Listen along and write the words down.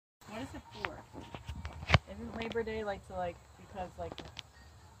Isn't Labor Day because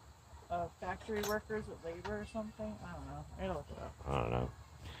factory workers with labor or something? I don't know. I gotta look it up. I don't know.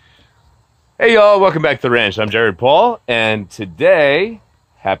 Hey y'all, welcome back to the ranch. I'm Jared Paul, and today,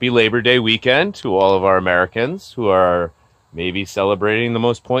 happy Labor Day weekend to all of our Americans who are maybe celebrating the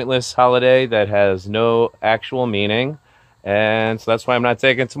most pointless holiday that has no actual meaning. And so that's why I'm not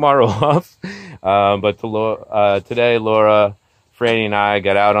taking tomorrow off. But today, Laura, Franny, and I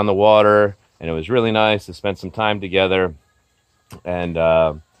got out on the water, and it was really nice to spend some time together. And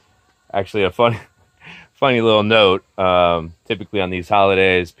actually, a funny little note. Typically on these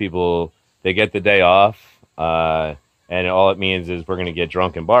holidays, people, they get the day off, and all it means is we're going to get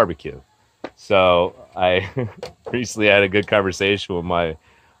drunk and barbecue. So I recently had a good conversation with my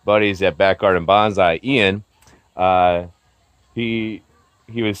buddies at Back Garden Bonsai. Ian,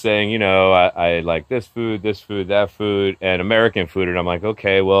 he was saying, you know, I like this food, that food, and American food. And I'm like,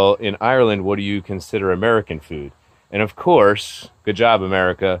 okay, well, in Ireland, what do you consider American food? And of course, good job,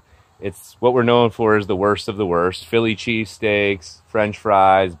 America. It's what we're known for is the worst of the worst. Philly cheesesteaks, French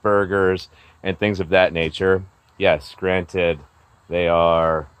fries, burgers, and things of that nature. Yes, granted, they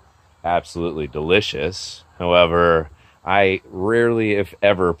are absolutely delicious. However, I rarely, if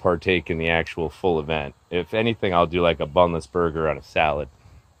ever, partake in the actual full event. If anything, I'll do like a bunless burger on a salad.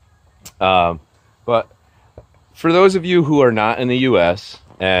 But for those of you who are not in the U.S.,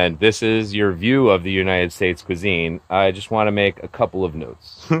 and this is your view of the United States cuisine, I just want to make a couple of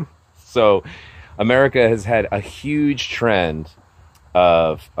notes. So, America has had a huge trend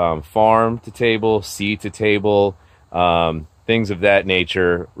of farm to table, sea to table, things of that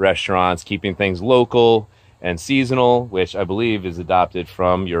nature, restaurants, keeping things local and seasonal, which I believe is adopted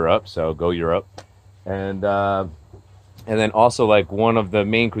from Europe. So go Europe. And then also like one of the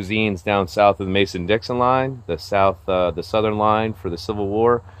main cuisines down south of the Mason-Dixon line, the southern line for the Civil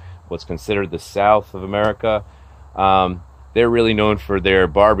War, what's considered the South of America. They're really known for their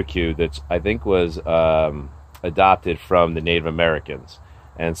barbecue that I think was adopted from the Native Americans.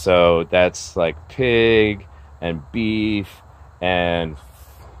 And so that's like pig and beef and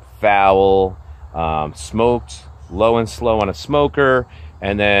fowl, smoked low and slow on a smoker,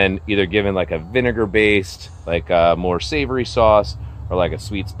 and then either given like a vinegar-based, like a more savory sauce, or like a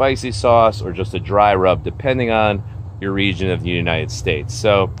sweet spicy sauce, or just a dry rub, depending on your region of the United States.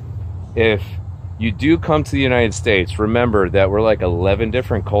 So if you do come to the United States, remember that we're like 11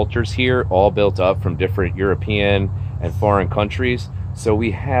 different cultures here, all built up from different European and foreign countries. So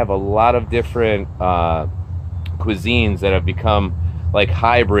we have a lot of different cuisines that have become like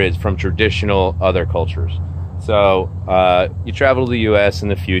hybrids from traditional other cultures. So you travel to the U.S. in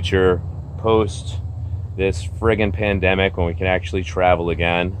the future, post this friggin' pandemic, when we can actually travel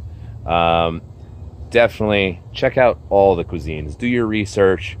again, definitely check out all the cuisines. Do your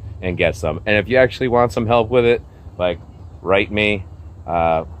research and get some. And if you actually want some help with it, like, write me.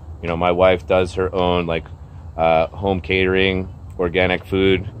 You know, my wife does her own like home catering, organic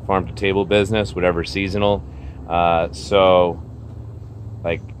food, farm to table business, whatever seasonal. So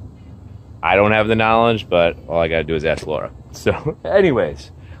like, I don't have the knowledge, but all I gotta do is ask Laura. So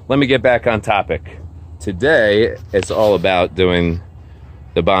anyways, let me get back on topic. Today, it's all about doing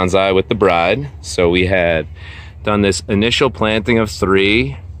the bonsai with the bride. So we had done this initial planting of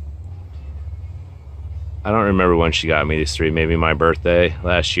 3. I don't remember when she got me these 3, maybe my birthday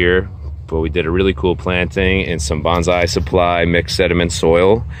last year. But we did a really cool planting in some bonsai supply, mixed sediment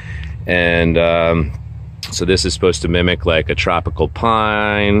soil. And so this is supposed to mimic like a tropical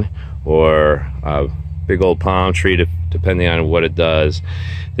pine or a big old palm tree, depending on what it does.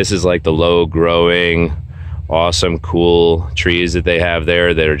 This is like the low growing, awesome, cool trees that they have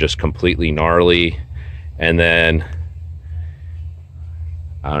there that are just completely gnarly. And then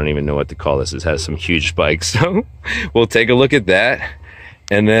I don't even know what to call this. It has some huge spikes. So we'll take a look at that.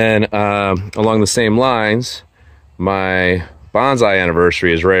 And then along the same lines, my bonsai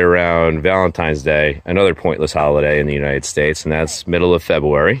anniversary is right around Valentine's Day, another pointless holiday in the United States, and that's middle of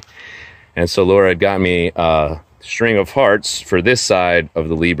February. And so Laura had got me a string of hearts for this side of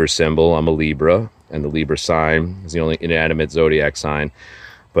the Libra symbol. I'm a Libra, and the Libra sign is the only inanimate zodiac sign,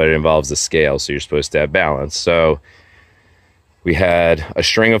 but it involves the scale, so you're supposed to have balance. So we had a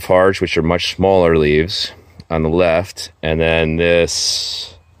string of hearts, which are much smaller leaves, on the left, and then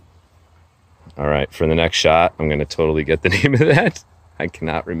this. All right, for the next shot, I'm going to totally get the name of that. I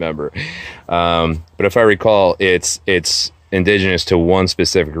cannot remember. But if I recall, it's indigenous to one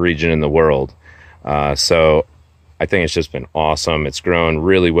specific region in the world. So I think it's just been awesome. It's grown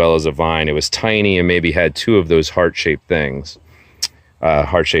really well as a vine. It was tiny and maybe had 2 of those heart-shaped things,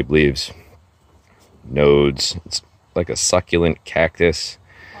 heart-shaped leaves, nodes. It's like a succulent cactus.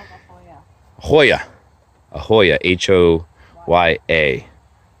 Hoya. Hoya. A Hoya, Hoya.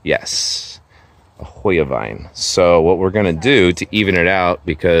 Yes, a Hoya vine. So what we're gonna do to even it out,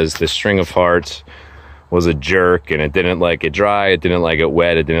 because the string of hearts was a jerk and it didn't like it dry, it didn't like it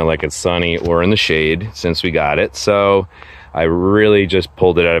wet, it didn't like it sunny or in the shade since we got it. So I really just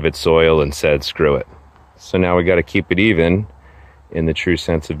pulled it out of its soil and said, screw it. So now we got to keep it even in the true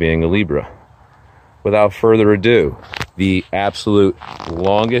sense of being a Libra. Without further ado, the absolute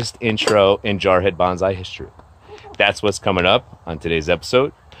longest intro in Jarhead Bonsai history. That's what's coming up on today's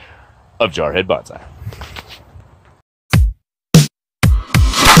episode of Jarhead Bonsai.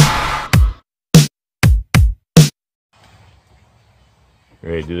 You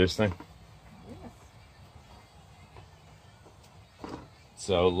ready to do this thing?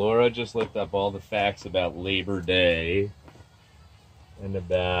 So Laura just looked up all the facts about Labor Day and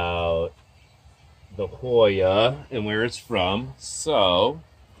about the Hoya and where it's from. So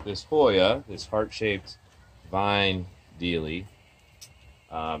this Hoya, this heart-shaped vine dealie,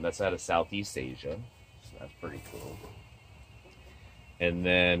 that's out of Southeast Asia. So that's pretty cool. And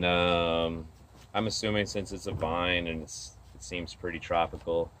then I'm assuming since it's a vine and it seems pretty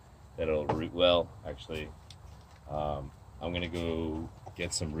tropical, that it'll root well. Actually, I'm gonna go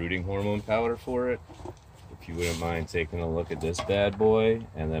get some rooting hormone powder for it. If you wouldn't mind taking a look at this bad boy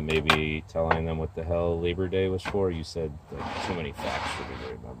and then maybe telling them what the hell Labor Day was for. You said like too many facts for me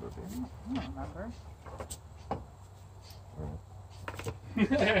to remember, baby. I don't remember.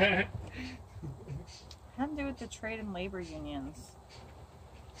 Had to do with the trade and labor unions.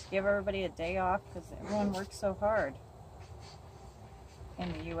 Give everybody a day off because everyone works so hard.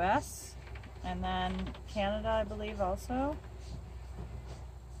 In the US, and then Canada, I believe, also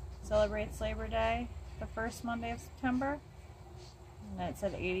celebrates Labor Day the first Monday of September. And it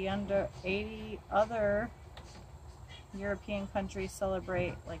said 80 other European countries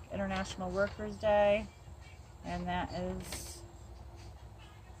celebrate like International Workers' Day, and that is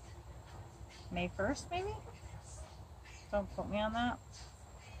May 1st, maybe? Don't quote me on that.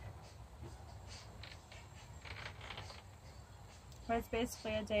 But it's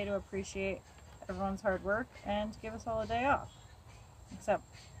basically a day to appreciate everyone's hard work and to give us all a day off. Except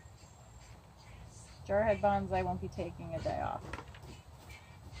Jarhead Bonsai won't be taking a day off.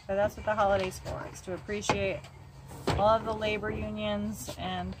 But that's what the holiday's for. It's to appreciate all of the labor unions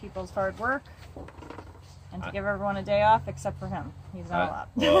and people's hard work and to give everyone a day off except for him. He's not allowed.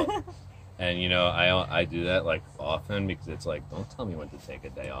 Well, and you know, I do that like often because it's like, don't tell me when to take a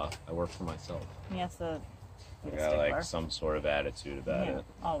day off. I work for myself. He has to I got like some sort of attitude about it.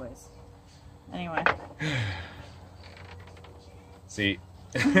 Always. Anyway. See,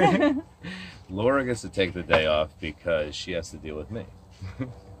 Laura gets to take the day off because she has to deal with me.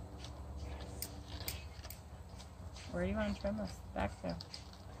 Where do you want to trim this back to?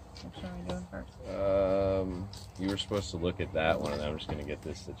 Which one are we doing first? You were supposed to look at that one, and I'm just going to get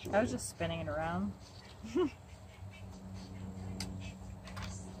this situated. I was just spinning it around.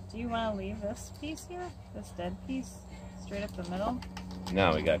 Do you want to leave this piece here? This dead piece? Straight up the middle?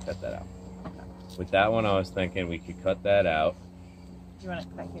 No, we got to cut that out. Okay. With that one, I was thinking we could cut that out. Do you want to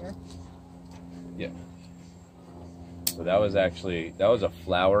cut here? Yeah. So that was a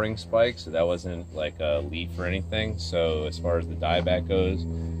flowering spike, so that wasn't like a leaf or anything. So as far as the dieback goes,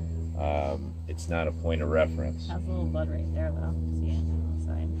 it's not a point of reference. Has a little bud right there though. See it on the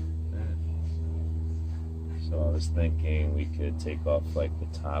side. So I was thinking we could take off like the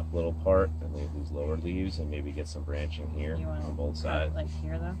top little part and leave these lower leaves and maybe get some branching here on both sides. Like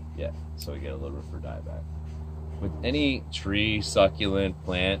here though? Yeah, so we get a little bit for dieback. With any tree, succulent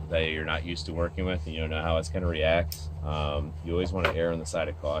plant that you're not used to working with and you don't know how it's going to react, you always want to err on the side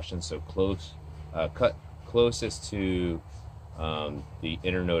of caution. So cut closest to the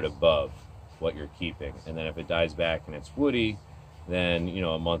inner node above what you're keeping. And then if it dies back and it's woody, then, you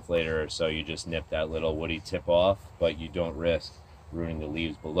know, a month later or so, you just nip that little woody tip off, but you don't risk ruining the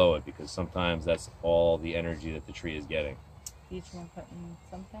leaves below it because sometimes that's all the energy that the tree is getting. Each one put in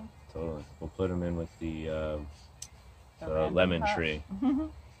something? Totally. We'll put them in with the lemon tree.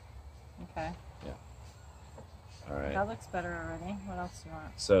 Okay. Yeah. All right. That looks better already. What else do you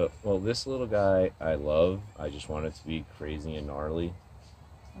want? So, well, this little guy I love. I just want it to be crazy and gnarly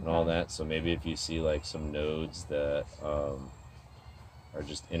and all that. So maybe if you see like some nodes that are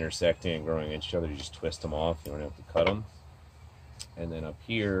just intersecting and growing into each other, you just twist them off. You don't have to cut them. And then up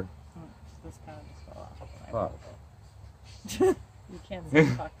here, this kind of just fell off. Pop. You can't see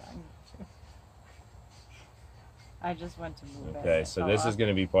fuck on YouTube. I just went to move it. Okay, so this is going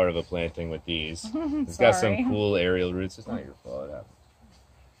to be part of a planting with these. It's Sorry. got some cool aerial roots. It's not your fault, it happened.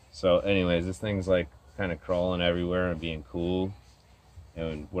 So anyways, this thing's like kind of crawling everywhere and being cool.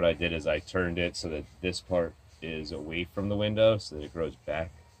 And what I did is I turned it so that this part is away from the window so that it grows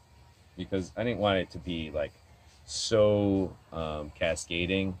back, because I didn't want it to be like so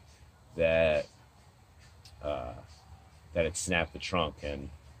cascading that that it snapped the trunk, and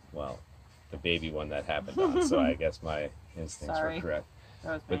well, the baby one that happened on. So I guess my instincts were correct.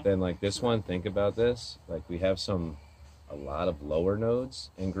 But then like this one, think about this, like we have a lot of lower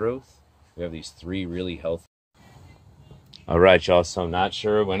nodes in growth. We have these 3 really healthy. All right, y'all, so I'm not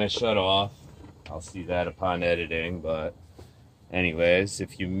sure when it shut off. I'll see that upon editing, but anyways,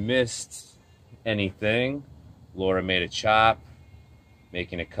 if you missed anything, Laura made a chop,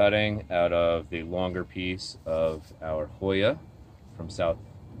 making a cutting out of the longer piece of our Hoya from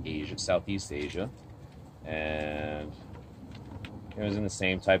Southeast Asia, and it was in the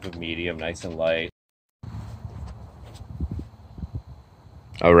same type of medium, nice and light.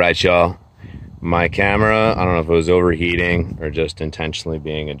 All right, y'all. My camera, I don't know if it was overheating or just intentionally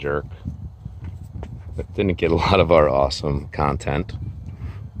being a jerk. It didn't get a lot of our awesome content,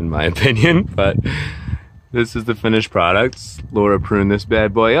 in my opinion, but this is the finished product. Laura pruned this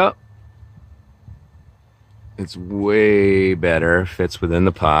bad boy up. It's way better, fits within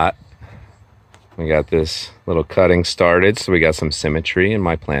the pot. We got this little cutting started, so we got some symmetry in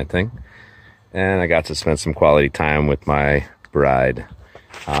my planting. And I got to spend some quality time with my bride.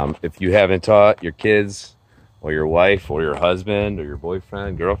 If you haven't taught your kids or your wife or your husband or your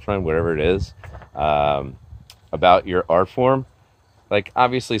boyfriend, girlfriend, whatever it is, about your art form, like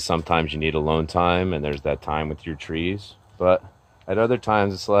obviously sometimes you need alone time and there's that time with your trees, but at other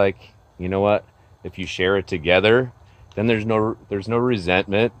times it's like, you know what, if you share it together, then there's no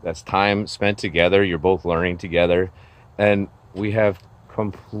resentment. That's time spent together. You're both learning together, and we have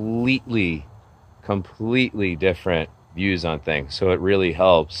completely different views on things, so it really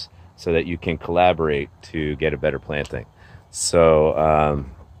helps so that you can collaborate to get a better planting. So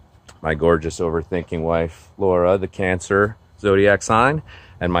my gorgeous overthinking wife Laura, the Cancer zodiac sign,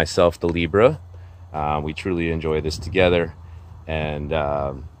 and myself, the Libra, we truly enjoy this together. And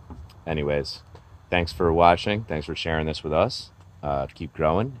anyways, thanks for watching, thanks for sharing this with us. Keep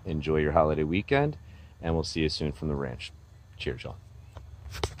growing, enjoy your holiday weekend, and we'll see you soon from the ranch. Cheers, y'all.